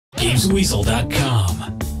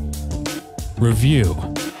Gamesweasel.com. Review.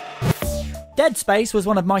 Dead Space was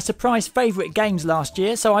one of my surprise favourite games last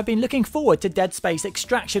year, so I've been looking forward to Dead Space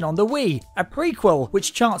Extraction on the Wii, a prequel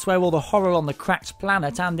which charts where all the horror on the cracked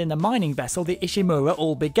planet and in the mining vessel the Ishimura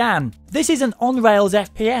all began. This is an on-rails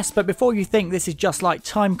FPS, but before you think this is just like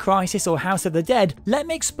Time Crisis or House of the Dead, let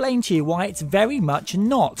me explain to you why it's very much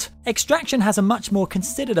not. Extraction has a much more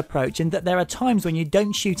considered approach in that there are times when you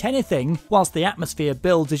don't shoot anything, whilst the atmosphere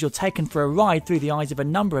builds as you're taken for a ride through the eyes of a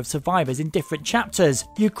number of survivors in different chapters.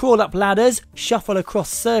 You crawl up ladders, shuffle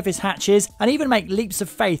across service hatches, and even make leaps of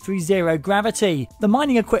faith through zero gravity. The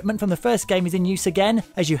mining equipment from the first game is in use again,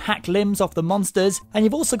 as you hack limbs off the monsters, and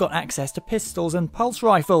you've also got access to pistols and pulse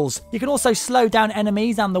rifles. You can also slow down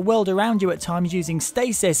enemies and the world around you at times using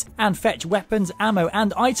stasis, and fetch weapons, ammo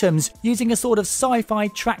and items using a sort of sci-fi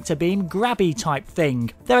tractor beam grabby type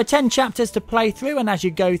thing. There are 10 chapters to play through, and as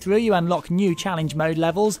you go through you unlock new challenge mode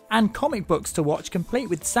levels and comic books to watch, complete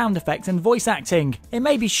with sound effects and voice acting. It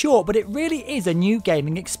may be short, but it really is a new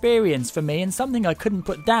gaming experience for me and something I couldn't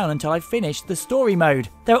put down until I finished the story mode.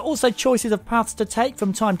 There are also choices of paths to take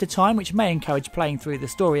from time to time which may encourage playing through the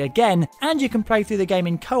story again, and you can play through the game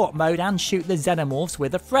in co-op mode and shoot the xenomorphs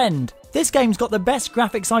with a friend. This game's got the best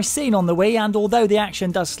graphics I've seen on the Wii, and although the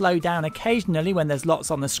action does slow down occasionally when there's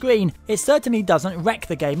lots on the screen, it certainly doesn't wreck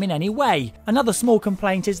the game in any way. Another small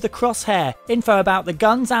complaint is the crosshair. Info about the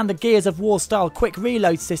guns and the Gears of War style quick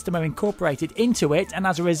reload system are incorporated into it, and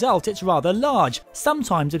as a result it's rather large,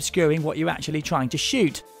 sometimes obscuring what you're actually trying to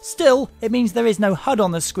shoot. Still, it means there is no HUD on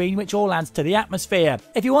the screen, which all adds to the atmosphere.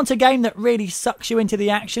 If you want a game that really sucks you into the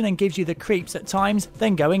action and gives you the creeps at times,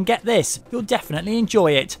 then go and get this. You'll definitely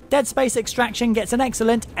enjoy it. Dead Space Extraction gets an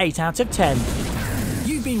excellent 8 out of 10.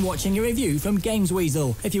 You've been watching a review from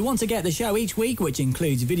Gamesweasel. If you want to get the show each week, which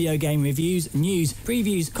includes video game reviews, news,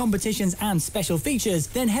 previews, competitions and special features,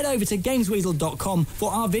 then head over to Gamesweasel.com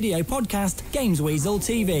for our video podcast, Gamesweasel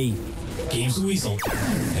TV.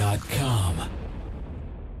 Gamesweasel.com.